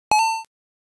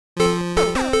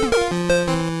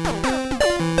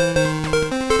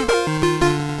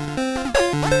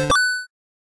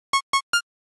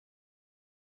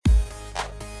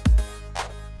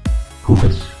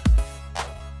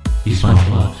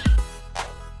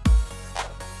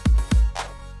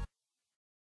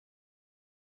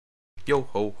Yo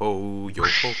ho ho, yo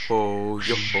ho ho,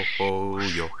 yo ho ho,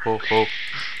 yo ho ho.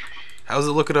 How's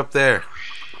it looking up there?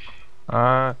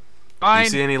 Line. Do you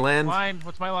see any land? Line.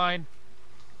 What's my line?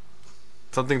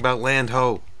 Something about land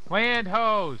ho. Land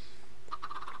hose.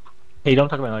 Hey, don't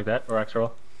talk about it like that, or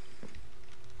X-Roll.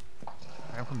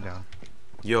 I'll come down.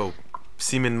 Yo,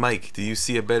 Seaman Mike, do you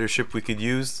see a better ship we could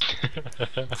use?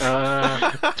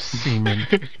 Seaman.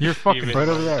 You're fucking Right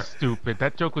over there. stupid.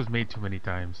 That joke was made too many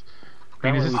times.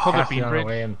 That Is one this we called the passed bean on our way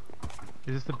bridge? in.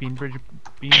 Is this the bean bridge?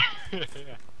 Bean?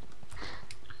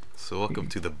 So welcome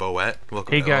to the Boat.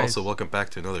 Welcome, Hey, guys. Also welcome back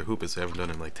to another Hoopus we haven't done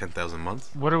in like 10,000 months.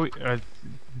 What are we?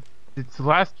 It's the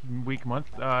last month.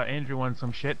 Andrew won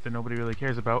some shit that nobody really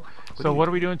cares about. So what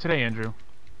are we doing today, Andrew?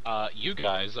 You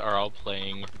guys are all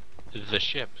playing the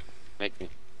ship Make me.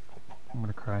 I'm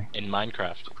gonna cry. in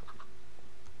Minecraft.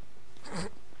 The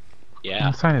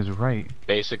Yeah, sign is right.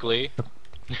 basically.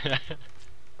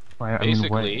 Why,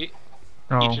 Basically,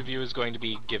 Oh, each of you is going to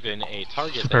be given a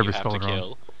target that Superb you is have to spelled wrong.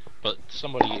 kill, but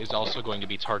somebody is also going to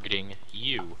be targeting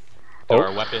you. There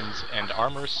are weapons and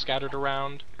armor scattered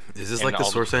around. Is this And like the all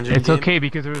the- Source Engine it's game? okay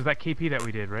because it was that KP that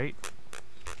we did, right?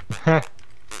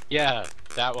 Yeah,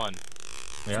 that one.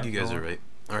 Yeah. You guys are right.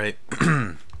 Alright.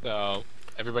 So,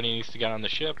 everybody needs to get on the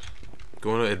ship,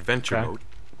 Going to adventure Okay. mode.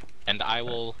 and I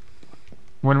will...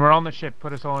 When we're on the ship,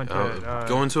 put us all into.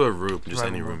 Go into a room, just survival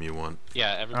any mode. room you want.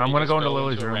 Yeah, everybody I'm gonna just go into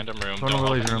Lily's a room. random room. Go into Don't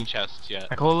Lily's open room. any chests yet.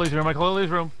 I call Lily's room. I call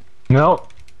Lily's room. No.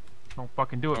 Don't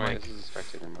fucking do it, Alright, Mike. this is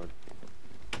spectator mode.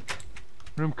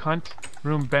 Room cunt.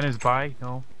 Room Ben is by.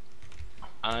 No.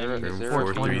 I'm... Is there Room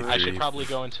a 433. I should probably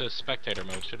go into spectator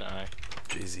mode, shouldn't I?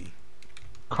 Jay-Z.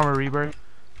 Karma Rebirth.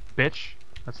 Bitch.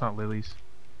 That's not Lily's.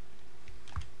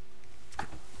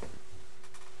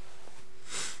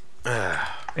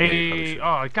 Hey.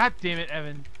 Oh, god damn it,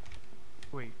 Evan.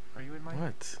 Wait, are you in mine?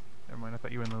 What? Never mind. I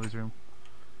thought you were in Lily's room.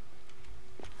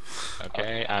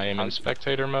 Okay, I am in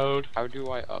spectator mode. How do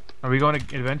I up? Are we going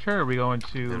to adventure? Or are we going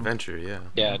to? Adventure, yeah.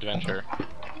 Yeah, adventure.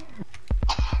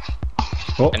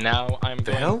 Oh, And now I'm The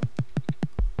going... hell?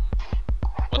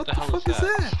 What the hell fuck is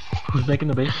that? who's making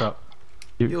the base drop?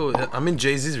 Yo, I'm in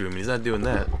Jay-Z's room. He's not doing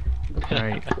that.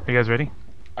 Alright. Are you guys ready?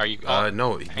 Are you... No, hang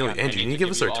no, on, I Andrew, you need to give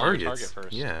us you our all your targets. target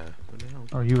first. Yeah. What the hell?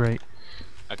 Oh, you right.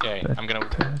 Okay, I'm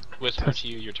gonna whisper to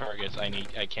you your targets. I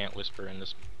can't whisper in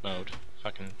this mode.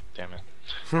 Fucking damn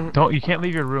it. Don't. You can't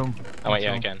leave your room. Oh wait,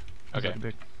 yeah, I until- can. Suck Okay. a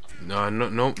dick.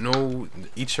 No.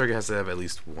 Each target has to have at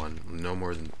least one. No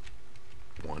more than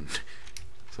one.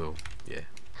 So, yeah.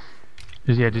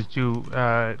 Just do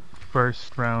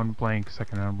first round blank,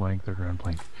 second round blank, third round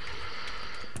blank.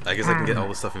 I guess I can get all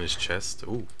the stuff in his chest.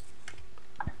 Ooh.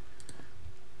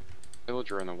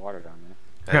 Villager in the water down there.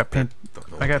 I got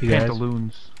I got You guys?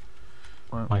 pantaloons.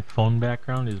 What? My phone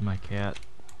background is my cat.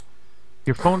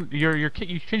 Your phone, your kick.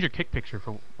 You changed your kick picture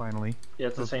for finally. Yeah,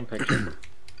 it's the same picture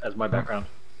as my background.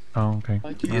 Oh, okay.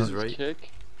 Like He is his right. Kick.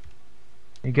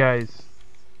 Hey guys,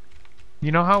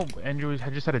 you know how Andrew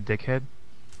had just had a dickhead?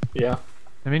 Yeah.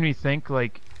 It made me think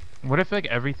like, what if like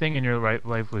everything in your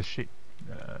life was shit?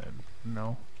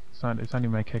 No, it's not. It's not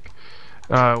even my kick.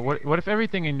 What if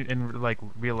everything in like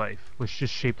real life was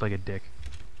just shaped like a dick?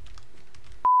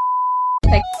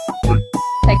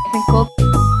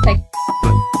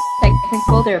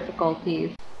 Technical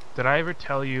difficulties. Did I ever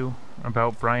tell you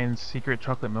about Brian's secret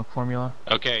chocolate milk formula?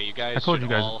 Okay, you guys I told should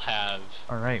you guys. all have.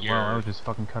 Alright, well, I was just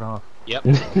fucking cut off. Yep.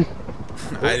 I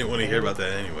didn't want to hear about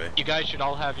that anyway. You guys should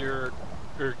all have your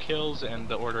kills and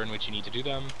the order in which you need to do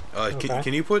them.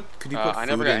 Can you put I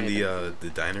never food got in anything. the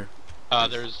diner?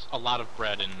 There's a lot of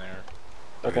bread in there.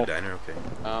 Okay. Diner, okay.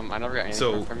 I never got anything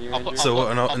So- from you, I'll Andrew. put- So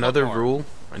I'll put another more.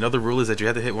 rule is that you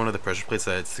have to hit one of the pressure plates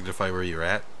that signify where you're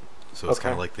at. So it's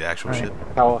kind of like the actual Alright. shit.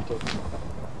 How often?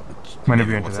 Whenever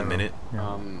Maybe you enter once that a room. minute.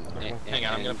 Yeah. Hang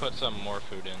on, I'm gonna put some more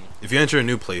food in. If you enter a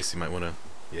new place, you might want to.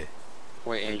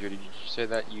 Wait, Andrew, did you say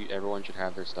that everyone should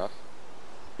have their stuff?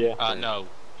 Yeah. No,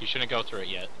 you shouldn't go through it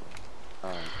yet.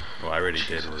 Alright. Well, I already did.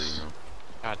 Jesus. Well, you know.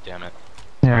 God damn it.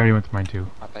 Yeah, I already went to mine too.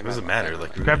 It doesn't matter.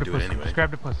 Like we're Grab gonna the do it pussy. anyway. Just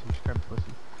grab the pussy. Just grab the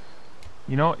pussy.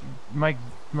 You know, Mike,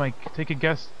 take a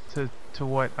guess to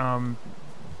what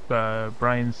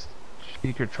Brian's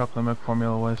secret chocolate milk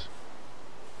formula was.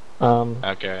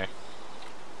 Okay.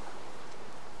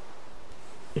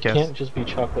 It Guess. can't just be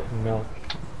chocolate and milk.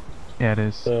 Yeah, it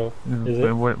is. So, is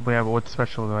But it? but what's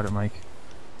special about it, Mike?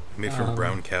 Made from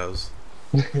brown cows.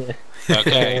 Okay.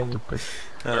 Stupid.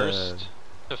 First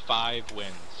to 5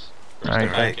 wins. First to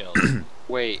Alright. 5 kills.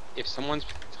 Wait, if someone's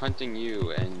hunting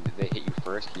you and they hit you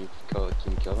first, can you kill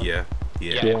them? Yeah.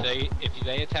 Yeah, Yeah. if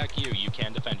they attack you, you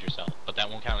can defend yourself, but that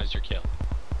won't count as your kill.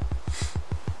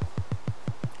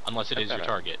 unless it is your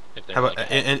target. If they're How about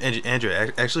like, and Andrew?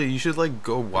 Actually, you should like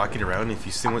go walking around. If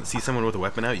you see someone with a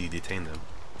weapon out, you detain them.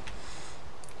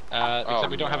 except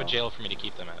we don't have a jail for me to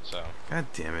keep them at, so. God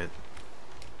damn it!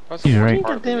 You're right.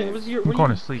 God damn it! It was your. I'm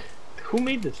going to sleep. Who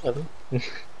made this, Evan?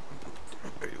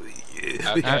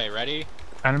 Okay, ready?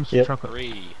 Adam's Yep. chocolate.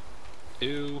 3,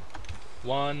 2,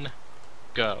 1,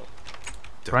 go.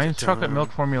 Brian's chocolate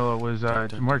milk formula was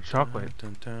more chocolate.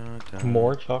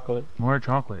 More chocolate. More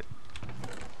chocolate.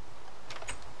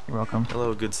 You're welcome.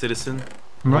 Hello, good citizen.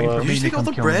 I'm waiting Hello. for Did you Bean to take all come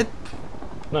the kill bread? me.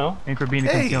 No, Waiting for Bean to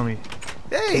Hey! come kill me.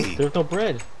 Hey, there's no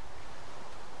bread.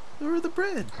 where are the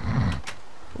bread?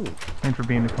 Waiting for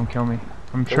Bean to come kill me.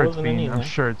 I'm There sure it's wasn't any Bean. in I'm there.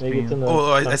 sure it's Maybe it's in Bean. the.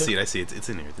 Oh, I bucket? see it. I see it. It's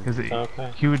in here. Because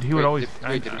Okay. he would Wait, always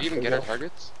did we even get our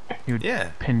targets? he would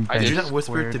Yeah. pin I Ben Did you did. not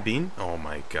whisper it to squared. Bean? Oh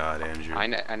my God, Andrew. I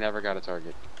never got a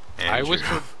target. Andrew.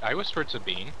 I whispered to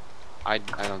Bean. I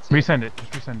don't see it. Resend it.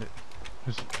 Just resend it.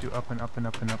 Just do up and up and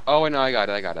up and up. Oh, no, I got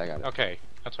it. Okay,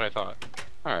 that's what I thought.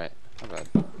 Alright, not bad.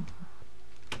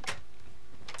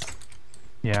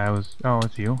 Yeah, I was. Oh,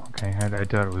 it's you. Okay, I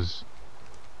thought it was.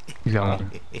 He's got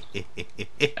one.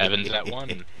 Evan's at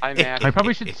 1. I'm mad. I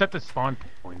probably should set the spawn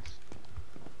points.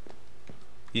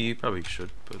 You probably should,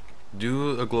 but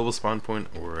do a global spawn point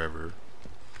or wherever,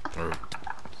 or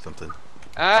something.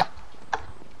 Ah!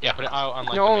 Yeah, put it out on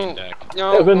like No. the main deck.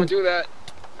 No, Evan. don't do that.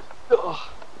 Ugh.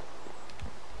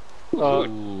 Ooh.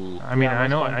 I mean, Yeah, I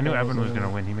my spawn knew point Evan was wasn't gonna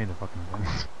in. win. He made the fucking win.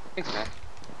 Thanks, Matt.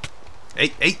 Hey,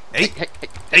 hey, hey, Hey,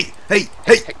 hey, hey,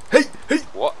 hey, hey, hey!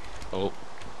 What? Oh.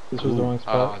 This was the wrong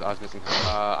spot. I was missing.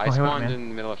 I hey, what, spawned man? in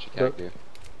the middle of Chicago. Yeah,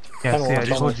 Kinda see, I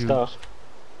lost all told my you. stuff.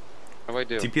 What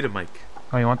do I do? TP to Mike,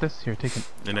 Oh, you want this? Here, take it.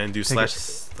 and then do Take it.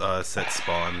 /, set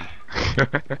spawn.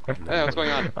 Hey, what's going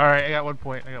on? All right, I got 1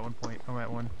 point. I'm at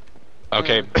 1.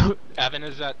 Okay, Evan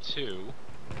is at 2.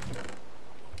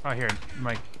 Oh, here,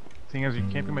 Mike. Seeing as you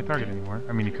can't be my target anymore.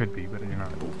 I mean, you could be, but you're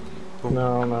not. Boom,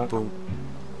 No, I'm not. boom.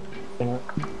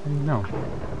 No.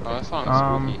 Oh, that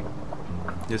song's spooky.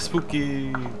 You're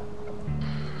spooky.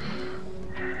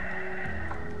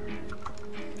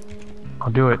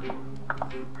 I'll do it.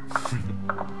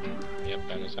 Yep,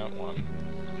 Ben is at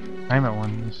 1. I'm at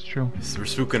 1. This is true. We're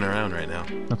spooking around right now,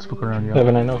 Let's look around, yo.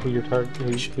 Evan, I know who your target.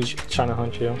 Who's trying to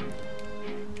hunt you?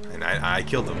 and I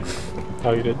killed him.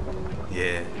 Oh, you did.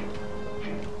 Yeah.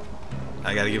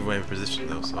 I gotta give away my position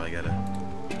though, so I gotta.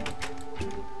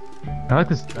 I like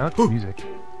this. I like the music.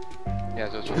 Yeah,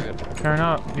 so it's really good. Turn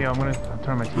up. Yeah, I'm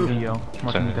turning my TV, yo. I'm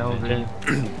watching the television.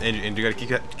 And you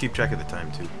gotta keep track of the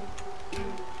time too.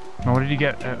 Oh, what did you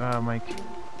get, Mike?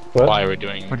 What? Why are we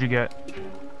doing? What'd you get?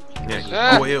 Yeah.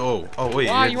 Ah! Oh wait, oh wait.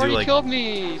 Wow, you you have to do already like. killed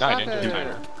me! No, I Stop didn't do it!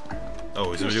 timer.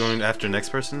 Oh, so we're going after next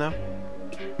person now?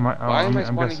 My, Why am I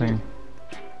I'm spawning guessing.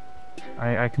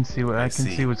 I can see what I I can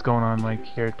see. see what's going on. Like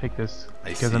here, take this. I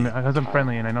Because see. I'm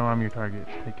friendly and I know I'm your target.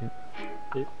 Take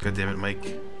it. God damn it,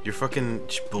 Mike. You're fucking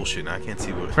bullshit. I can't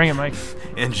see what. Bring it, Mike.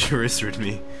 Andrew whispered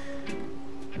me.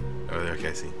 Oh, there. Okay,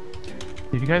 I see.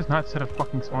 Did you guys not set a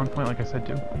fucking spawn point like I said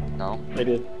to? No. I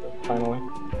did. Finally.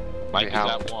 Mike is How?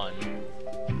 at 1.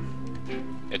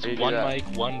 It's How do you do 1 that? Mike,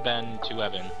 1 Ben, 2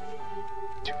 Evan.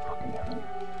 Too fucking good.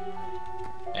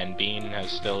 And Bean has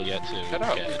still yet to Shut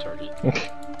up. get a target.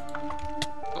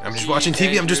 I'm just watching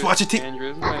TV. I'm just watching TV. Andrew,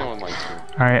 isn't anyone likes you?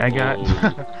 Alright, I got.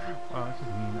 Ooh. Oh, this is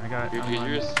mean. I got.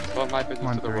 You're just about my business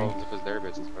on to the 3. world as if it's their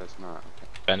business, but it's not.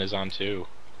 Ben is on 2.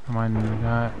 I'm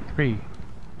on 3.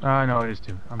 No, it is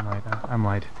 2. I'm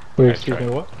lied. Wait, Nice excuse try.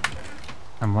 me, what?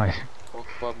 I'm lied. Book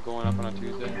club going up on a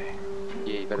Tuesday?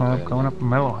 Yeah, you better do Oh, that going again. up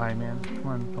mellow high, man. Come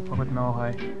on, don't fuck with mellow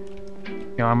high.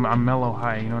 Yo, I'm mellow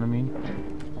high. You know what I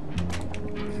mean?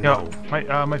 Yo,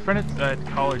 my friend at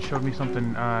college showed me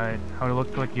something. How to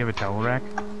look like you have a towel rack.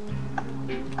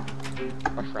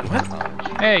 My friend What? from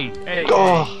college. Hey.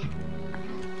 Oh!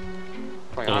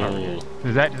 What's going on over here?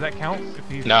 Does that count? If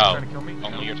he's No. trying to kill me?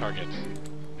 Only your targets.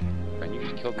 Ben, you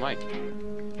just killed Mike.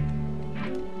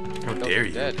 How Those dare are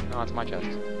you? dead. No, it's my chest.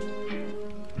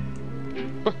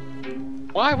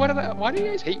 Why? Why do you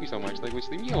guys hate me so much? Like,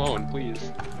 just leave me alone,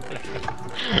 please.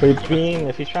 Wait, Bean,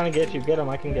 if he's trying to get you, get him.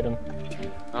 I can get him.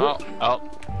 Oh, Oh.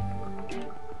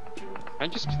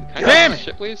 can I Damn get it!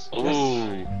 shit, please?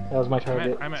 Ooh. That was my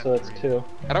target, I'm at so that's 3. 2.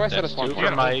 How do I set a That's spawn two You point?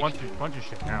 for got a Mike. bunch of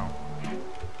shit now.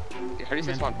 How do you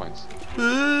set spawn points?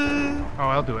 Oh,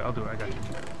 I'll do it. I got you.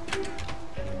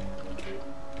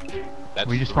 That's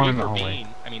We just 3 spawned in the for hallway. Bean.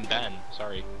 I mean Ben,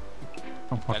 sorry.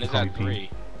 Don't Ben fucking is call me at Bean. 3.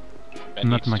 Ben I'm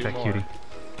needs nothing like 2 that, more. cutie.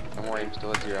 Don't worry, I'm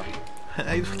still at 0.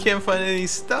 I can't find any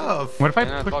stuff. What if I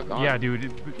Yeah, it's push? all gone. Yeah,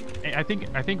 dude. I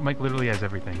think Mike literally has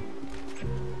everything.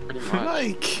 Pretty much.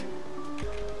 Mike.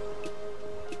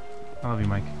 I love you,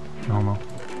 Mike. No homo.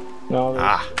 No,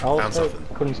 I'll found start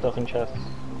something. putting stuff in chests.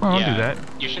 Well, don't Yeah, do that.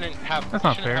 You shouldn't have. That's you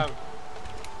not shouldn't fair. Have,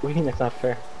 What do you mean that's not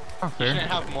fair? Not you fair.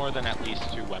 shouldn't have more than at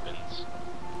least 2 weapons.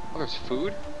 Oh, there's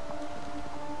food?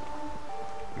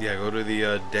 Yeah, go to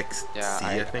the Dex Yeah, C,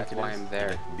 I think that's it why is. I'm there.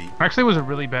 Deck B. Actually, it was a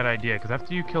really bad idea because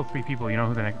after you kill 3 people, you know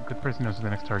who the next good person knows who the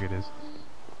next target is.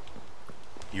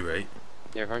 You right?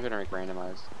 Yeah, if I was gonna make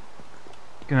randomized.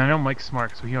 And I know Mike's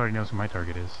smart, so he already knows who my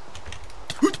target is.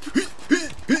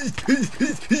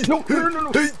 No.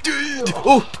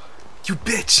 Oh, you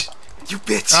bitch! You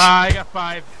bitch! Ah, I got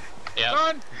 5. Yeah.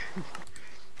 Done.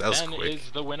 That was Ben quick.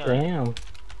 is the winner. Damn.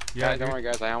 Yeah, don't worry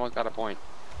guys, I almost got a point.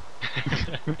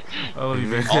 Oh, you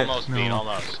beat. Almost No. beat,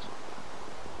 almost.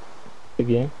 Good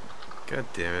game. God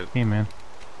damn it. Hey, man.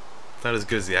 Not as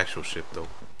good as the actual ship, though.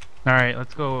 All right,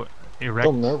 let's go erect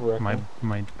Still nerve-wracking.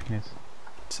 my penis.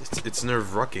 It's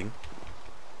nerve-wracking.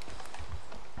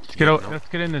 Let's Yeah, get no. let's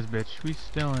get in this bitch. We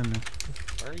still in this.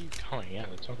 Where are you going? Yeah,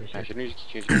 that's over here.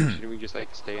 Shouldn't we just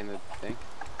like stay in the thing?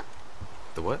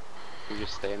 The what? We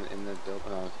just stay in the build.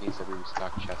 No, he said we would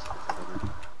stock chests.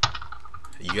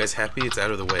 You guys happy? It's out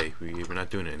of the way. We're not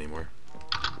doing it anymore.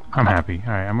 I'm happy.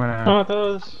 All right, I'm gonna. Oh, I thought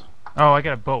it was. Oh, I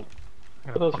got a boat. I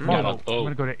got That was fucking fun. Got a boat. I'm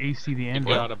gonna go to AC the You end.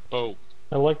 got a boat.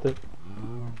 I liked it.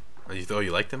 Oh,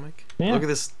 you liked it, Mike? Yeah. Look at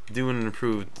this doing an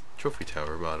improved trophy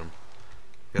tower bottom.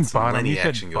 Got some Bottom. Lenny You said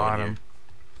action going bottom. here.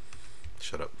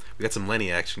 Shut up. We got some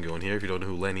Lenny action going here. If you don't know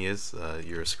who Lenny is,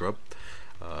 you're a scrub.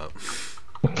 Do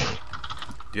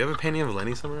you have a painting of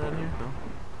Lenny somewhere around here?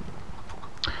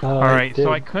 No? All right,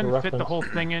 so I did, couldn't for fit the reference. whole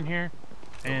thing in here,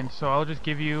 and so I'll just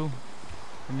give you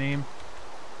the name.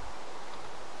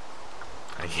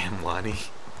 I am Lonnie.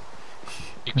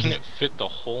 You can't fit the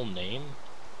whole name?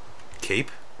 Cape.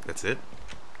 That's it.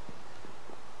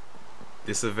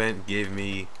 This event gave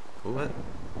me what?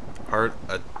 Let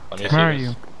me see Where are this.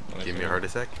 you? Let me Gave see me a heart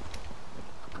attack.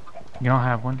 You don't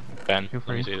have one. Ben, Feel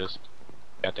let me free. see this.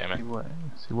 God damn See it. what?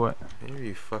 See what? Here,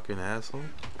 you fucking asshole.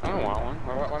 I don't want one.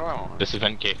 Why do I want one? This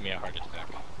event gave me a heart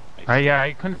attack. Yeah,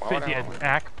 I couldn't Why fit would the I want one?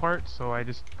 attack part, so I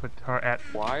just put her at.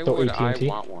 Why So would I AT&T?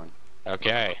 want one?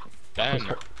 Okay, Ben,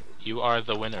 you are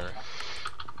the winner.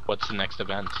 What's the next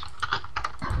event?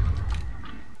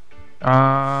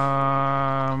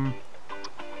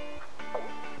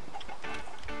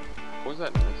 What was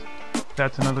that noise?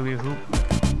 That's another way of hoop.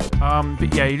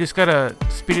 But yeah, you just gotta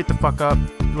speed it the fuck up,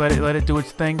 let it do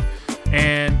its thing,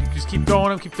 and just keep throwing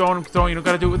them, keep throwing them, keep throwing. You don't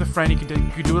gotta do it with a friend. You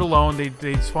can do it alone.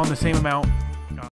 They spawn the same amount.